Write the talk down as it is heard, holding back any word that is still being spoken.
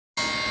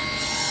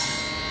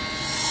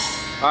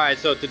Alright,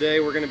 so today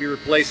we're going to be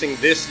replacing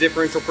this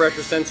differential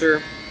pressure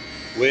sensor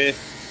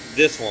with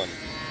this one.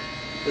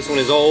 This one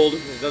is old,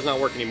 it does not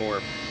work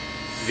anymore.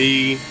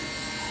 The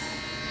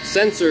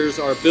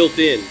sensors are built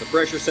in, the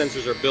pressure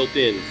sensors are built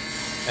in,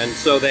 and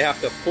so they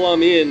have to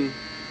plumb in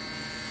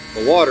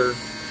the water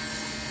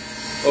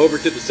over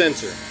to the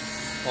sensor.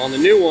 On the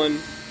new one,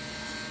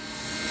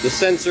 the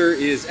sensor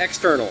is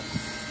external,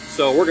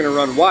 so we're going to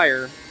run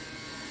wire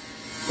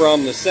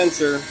from the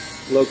sensor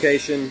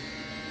location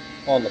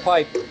on the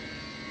pipe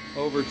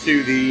over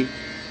to the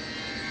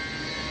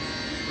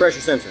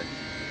pressure sensor.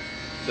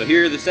 So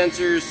here are the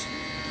sensors,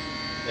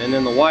 and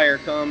then the wire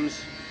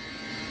comes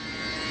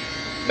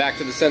back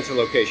to the sensor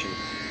location.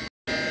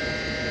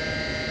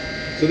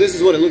 So this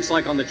is what it looks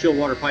like on the chill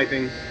water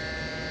piping.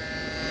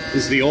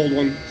 This is the old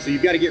one. So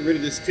you've got to get rid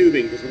of this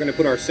tubing because we're going to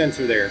put our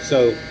sensor there.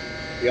 So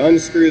you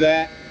unscrew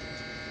that,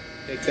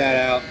 take that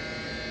out,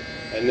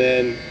 and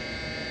then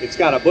it's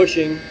got a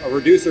bushing, a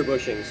reducer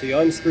bushing. So you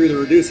unscrew the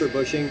reducer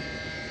bushing,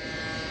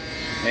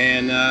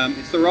 and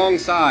it's the wrong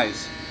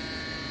size.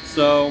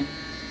 So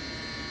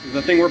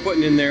the thing we're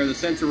putting in there, the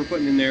sensor we're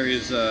putting in there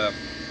is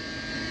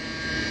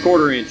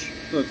 1/4 inch,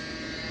 so it's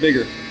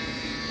bigger.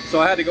 So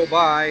I had to go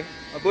buy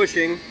a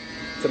bushing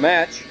to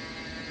match.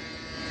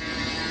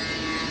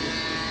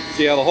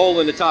 See how the hole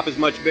in the top is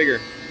much bigger.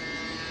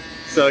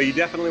 So you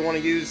definitely want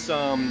to use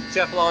some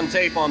Teflon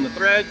tape on the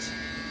threads,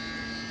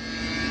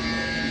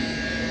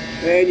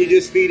 and you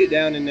just feed it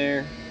down in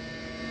there.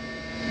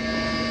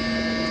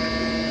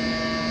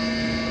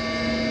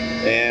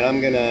 And I'm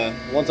gonna,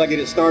 once I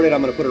get it started,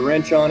 I'm gonna put a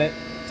wrench on it,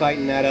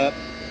 tighten that up.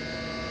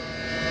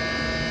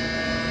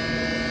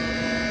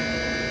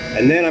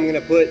 And then I'm gonna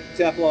put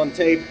Teflon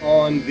tape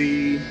on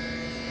the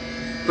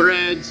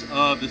threads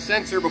of the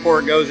sensor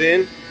before it goes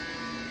in.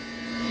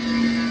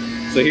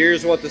 So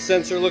here's what the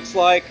sensor looks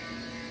like.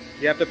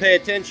 You have to pay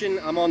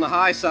attention, I'm on the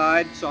high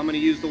side, so I'm gonna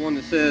use the one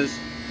that says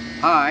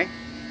high.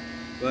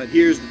 But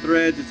here's the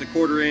threads, it's a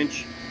 1/4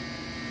 inch.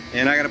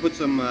 And I gotta put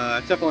some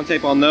Teflon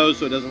tape on those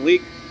so it doesn't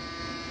leak.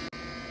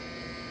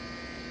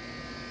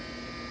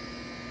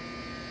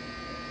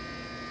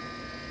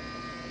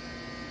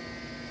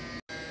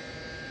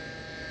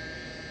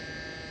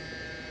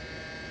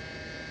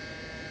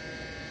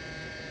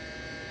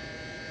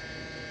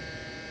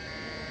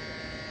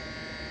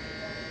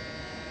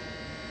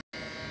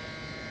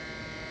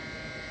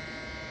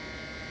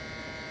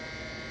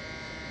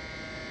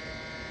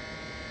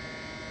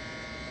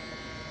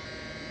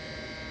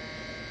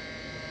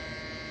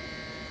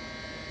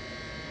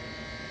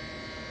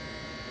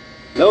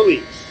 No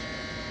leaks.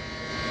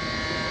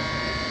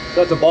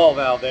 That's a ball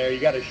valve there. You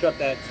got to shut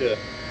that to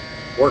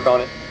work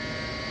on it.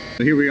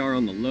 So here we are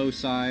on the low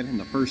side, and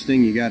the first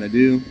thing you got to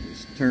do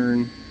is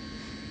turn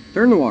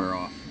the water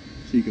off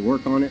so you can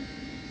work on it.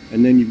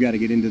 And then you've got to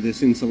get into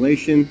this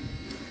insulation,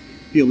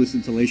 peel this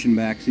insulation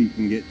back so you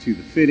can get to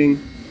the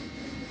fitting.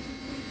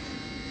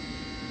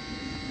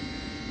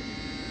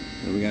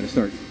 And we got to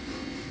start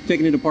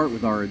taking it apart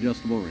with our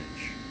adjustable wrench.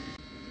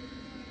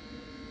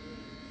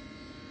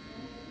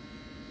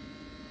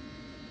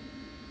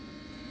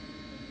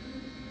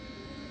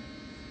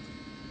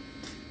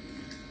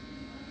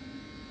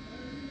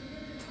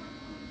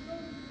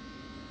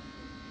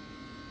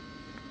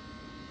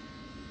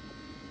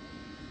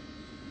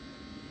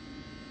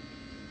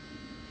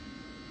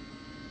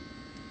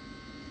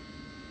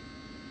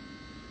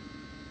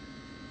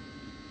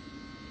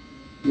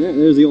 Yeah,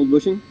 there's the old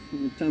bushing.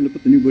 Time to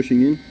put the new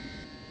bushing in.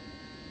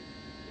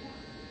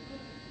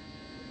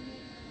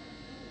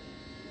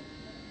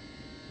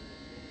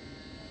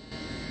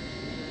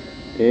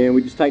 And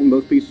we just tighten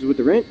both pieces with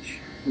the wrench.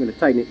 I'm going to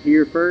tighten it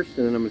here first,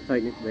 and then I'm going to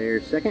tighten it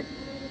there second.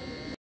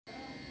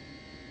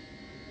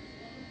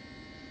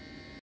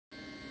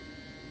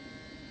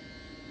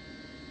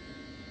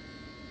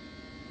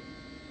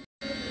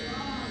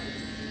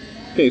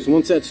 Okay, so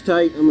once that's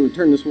tight, I'm going to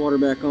turn this water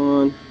back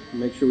on,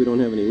 make sure we don't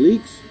have any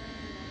leaks.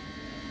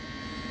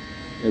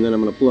 And then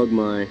I'm going to plug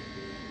my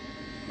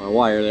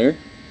wire there.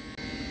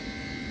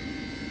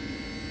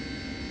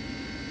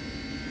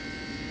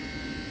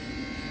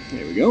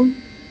 There we go.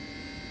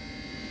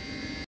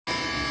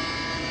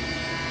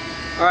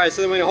 Alright,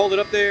 so then we're going to hold it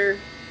up there,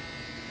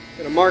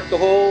 going to mark the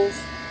holes,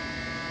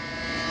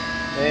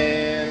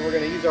 and we're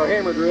going to use our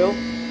hammer drill.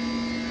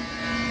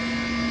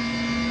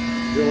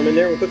 Drill them in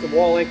there, we'll put some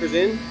wall anchors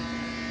in.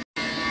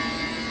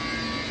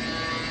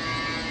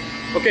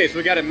 Okay, so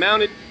we got it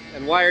mounted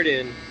and wired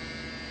in.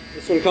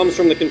 This one comes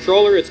from the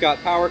controller, it's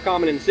got power,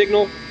 common, and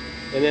signal.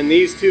 And then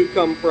these two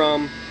come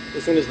from,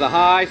 this one is the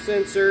high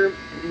sensor,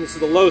 and this is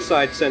the low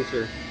side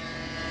sensor.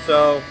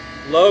 So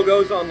low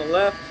goes on the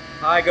left,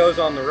 high goes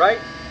on the right.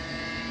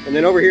 And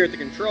then over here at the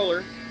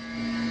controller,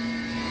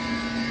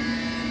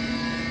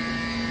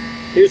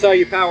 here's how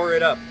you power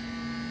it up.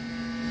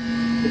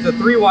 It's a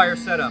 3-wire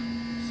setup.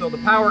 So the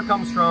power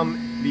comes from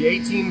the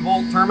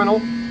 18-volt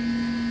terminal.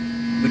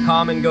 The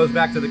common goes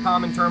back to the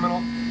common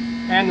terminal,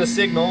 and the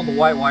signal, the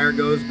white wire,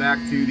 goes back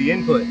to the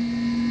input.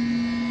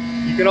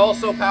 You can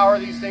also power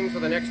these things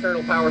with an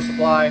external power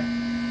supply,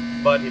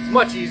 but it's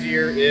much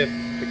easier if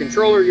the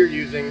controller you're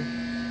using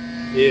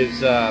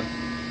is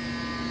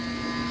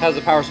has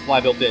a power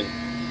supply built in.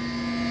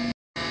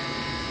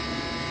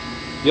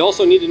 You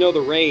also need to know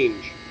the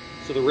range.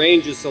 So the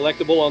range is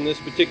selectable on this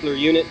particular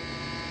unit.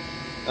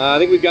 I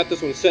think we've got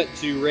this one set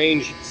to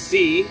range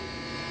C,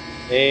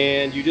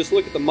 and you just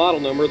look at the model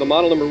number. The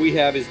model number we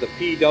have is the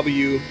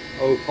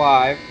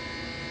PW05.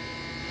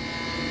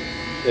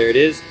 There it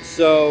is.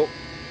 So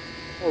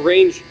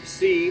range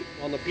C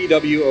on the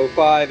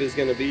PW05 is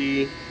going to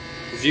be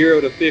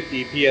 0 to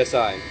 50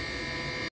 PSI.